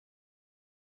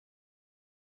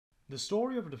The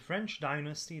story of the French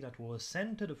dynasty that will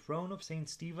ascend to the throne of Saint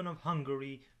Stephen of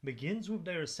Hungary begins with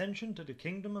their ascension to the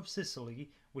kingdom of Sicily,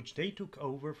 which they took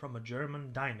over from a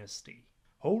German dynasty.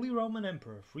 Holy Roman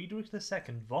Emperor Friedrich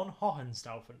II von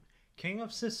Hohenstaufen, King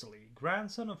of Sicily,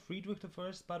 grandson of Friedrich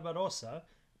I Barbarossa,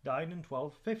 died in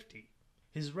 1250.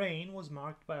 His reign was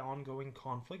marked by ongoing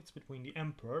conflicts between the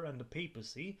emperor and the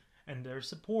papacy and their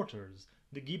supporters,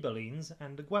 the Ghibellines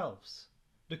and the Guelphs.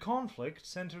 The conflict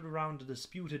centered around the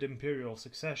disputed imperial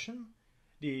succession,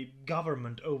 the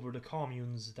government over the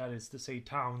communes, that is to say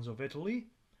towns of Italy,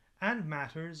 and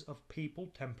matters of papal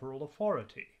temporal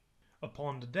authority.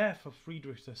 Upon the death of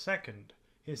Friedrich II,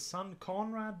 his son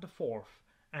Conrad IV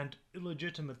and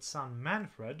illegitimate son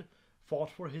Manfred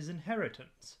fought for his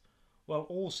inheritance, while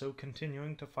also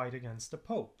continuing to fight against the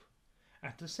Pope.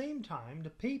 At the same time, the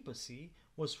papacy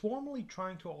was formally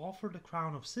trying to offer the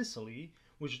crown of Sicily,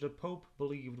 which the Pope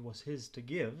believed was his to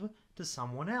give, to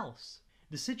someone else.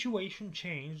 The situation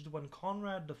changed when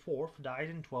Conrad IV died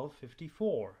in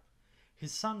 1254.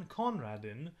 His son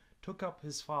Conradin took up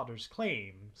his father's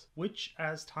claims, which,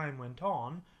 as time went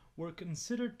on, were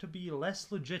considered to be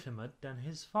less legitimate than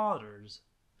his father's.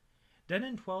 Then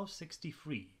in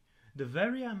 1263, the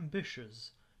very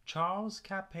ambitious Charles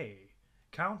Capet,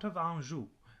 Count of Anjou,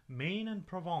 Maine and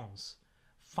Provence,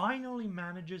 finally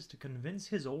manages to convince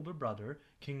his older brother,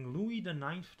 King Louis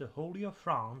IX the Holy of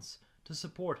France, to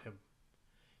support him.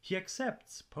 He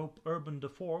accepts Pope Urban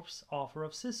IV's offer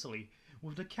of Sicily,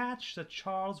 with the catch that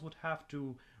Charles would have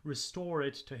to restore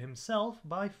it to himself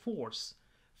by force,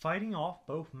 fighting off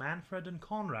both Manfred and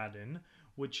Conradin,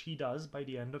 which he does by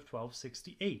the end of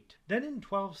 1268. Then in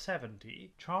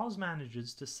 1270, Charles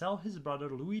manages to sell his brother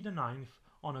Louis IX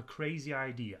on a crazy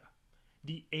idea: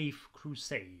 the Eighth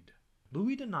Crusade.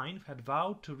 Louis IX had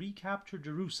vowed to recapture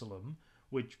Jerusalem,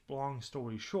 which, long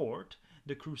story short,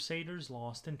 the Crusaders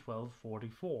lost in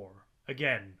 1244.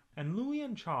 Again, and Louis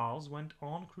and Charles went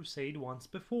on crusade once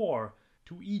before,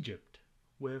 to Egypt,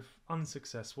 with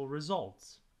unsuccessful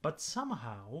results. But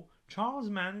somehow, Charles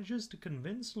manages to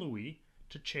convince Louis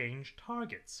to change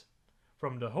targets,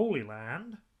 from the Holy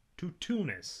Land to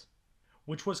Tunis,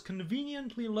 which was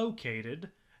conveniently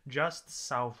located just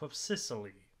south of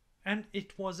Sicily. And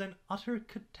it was an utter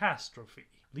catastrophe,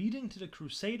 leading to the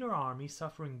Crusader army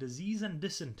suffering disease and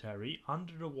dysentery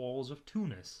under the walls of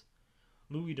Tunis,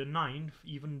 Louis IX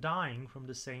even dying from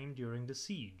the same during the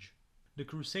siege. The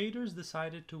Crusaders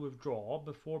decided to withdraw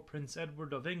before Prince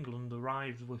Edward of England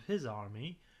arrived with his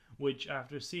army, which,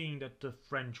 after seeing that the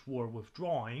French were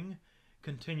withdrawing,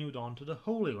 continued on to the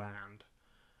Holy Land.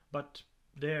 But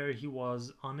there he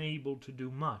was unable to do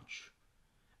much.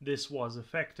 This was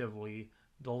effectively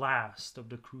the last of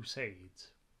the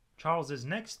Crusades. Charles's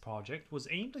next project was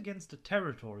aimed against the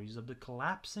territories of the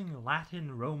collapsing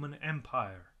Latin Roman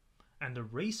Empire, and a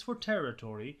race for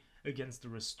territory against the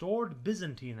restored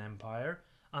Byzantine Empire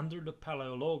under the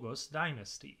Palaiologos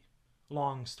dynasty.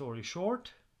 Long story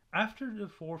short, after the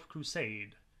Fourth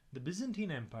Crusade, the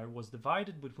Byzantine Empire was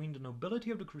divided between the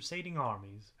nobility of the crusading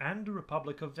armies and the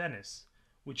Republic of Venice,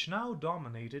 which now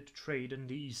dominated trade in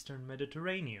the eastern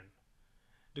Mediterranean.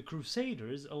 The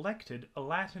Crusaders elected a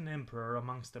Latin emperor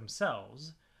amongst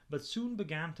themselves, but soon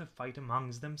began to fight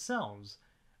amongst themselves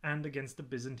and against the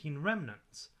Byzantine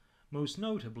remnants, most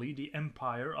notably the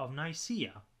Empire of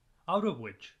Nicaea, out of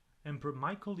which Emperor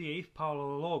Michael VIII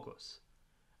Palaiologos,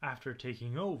 after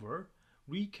taking over,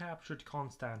 recaptured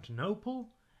Constantinople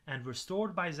and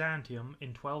restored Byzantium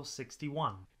in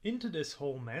 1261. Into this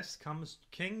whole mess comes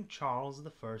King Charles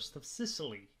I of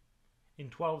Sicily. In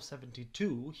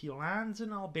 1272 he lands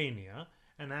in Albania,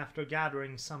 and after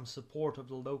gathering some support of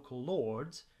the local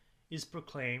lords, is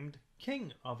proclaimed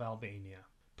King of Albania.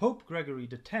 Pope Gregory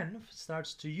X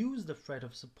starts to use the threat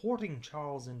of supporting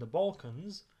Charles in the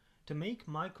Balkans to make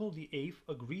Michael VIII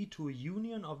agree to a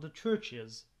union of the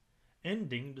churches,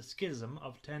 ending the schism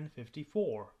of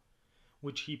 1054,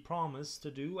 which he promised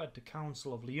to do at the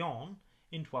Council of Lyon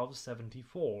in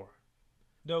 1274.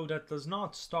 Though that does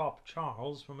not stop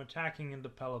Charles from attacking in the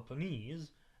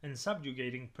Peloponnese and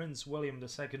subjugating Prince William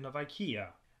II of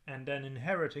Achaia, and then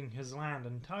inheriting his land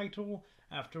and title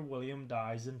after William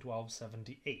dies in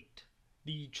 1278.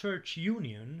 The church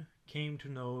union came to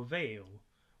no avail,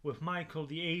 with Michael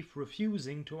VIII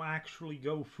refusing to actually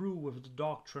go through with the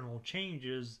doctrinal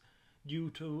changes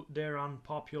due to their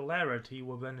unpopularity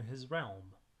within his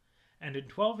realm. And in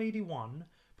 1281,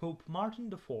 Pope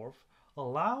Martin IV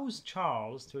allows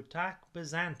Charles to attack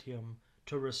Byzantium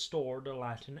to restore the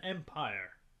Latin Empire.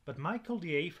 But Michael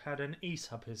VIII had an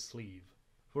ace up his sleeve.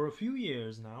 For a few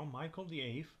years now, Michael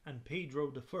VIII and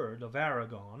Pedro III of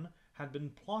Aragon had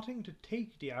been plotting to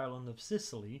take the island of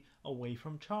Sicily away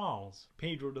from Charles.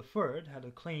 Pedro III had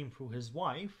a claim through his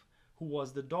wife, who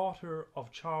was the daughter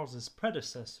of Charles's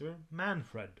predecessor,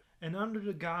 Manfred, and under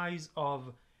the guise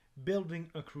of building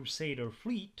a crusader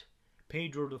fleet,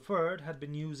 Pedro III had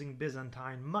been using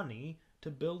Byzantine money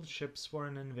to build ships for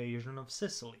an invasion of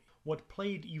Sicily. What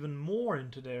played even more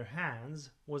into their hands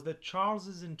was that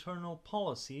Charles's internal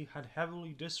policy had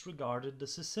heavily disregarded the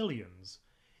Sicilians,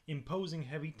 imposing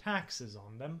heavy taxes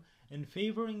on them and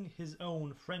favoring his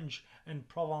own French and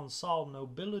Provençal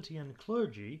nobility and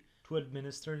clergy to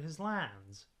administer his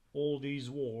lands. All these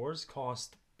wars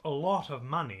cost a lot of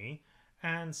money,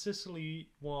 and Sicily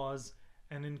was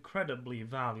an incredibly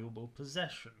valuable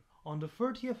possession. On the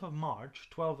 30th of March,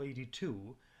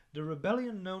 1282, the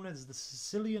rebellion known as the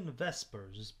Sicilian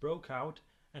Vespers broke out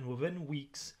and within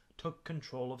weeks took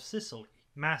control of Sicily,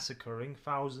 massacring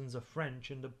thousands of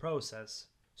French in the process.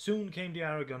 Soon came the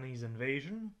Aragonese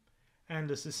invasion, and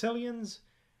the Sicilians,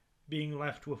 being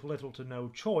left with little to no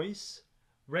choice,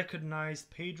 recognized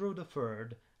Pedro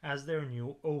III as their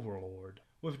new overlord.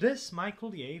 With this, Michael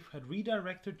VIII had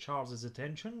redirected Charles's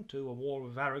attention to a war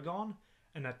with Aragon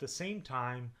and at the same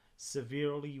time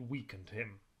severely weakened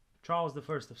him. Charles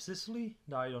I of Sicily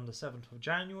died on the 7th of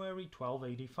January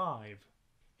 1285.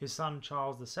 His son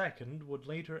Charles II would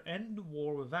later end the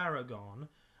war with Aragon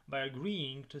by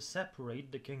agreeing to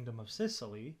separate the Kingdom of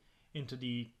Sicily into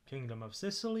the Kingdom of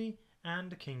Sicily and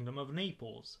the Kingdom of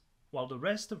Naples, while the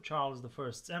rest of Charles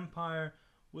I's empire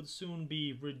would soon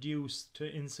be reduced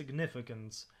to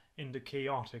insignificance in the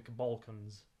chaotic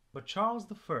Balkans. But Charles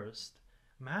I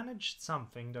managed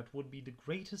something that would be the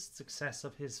greatest success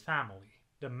of his family: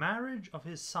 the marriage of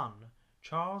his son,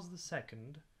 Charles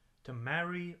II, to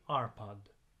Mary Arpad,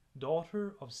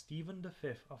 daughter of Stephen V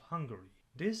of Hungary.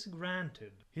 This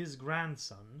granted his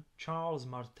grandson, Charles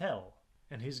Martel,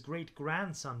 and his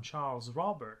great-grandson, Charles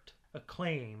Robert, a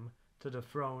claim to the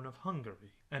throne of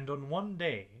Hungary. And on one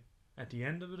day, at the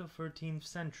end of the 13th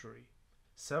century,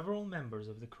 several members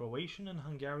of the Croatian and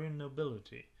Hungarian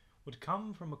nobility would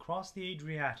come from across the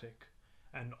Adriatic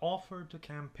and offer to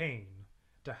campaign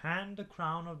to hand the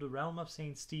crown of the realm of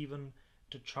St. Stephen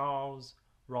to Charles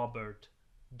Robert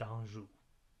d'Anjou.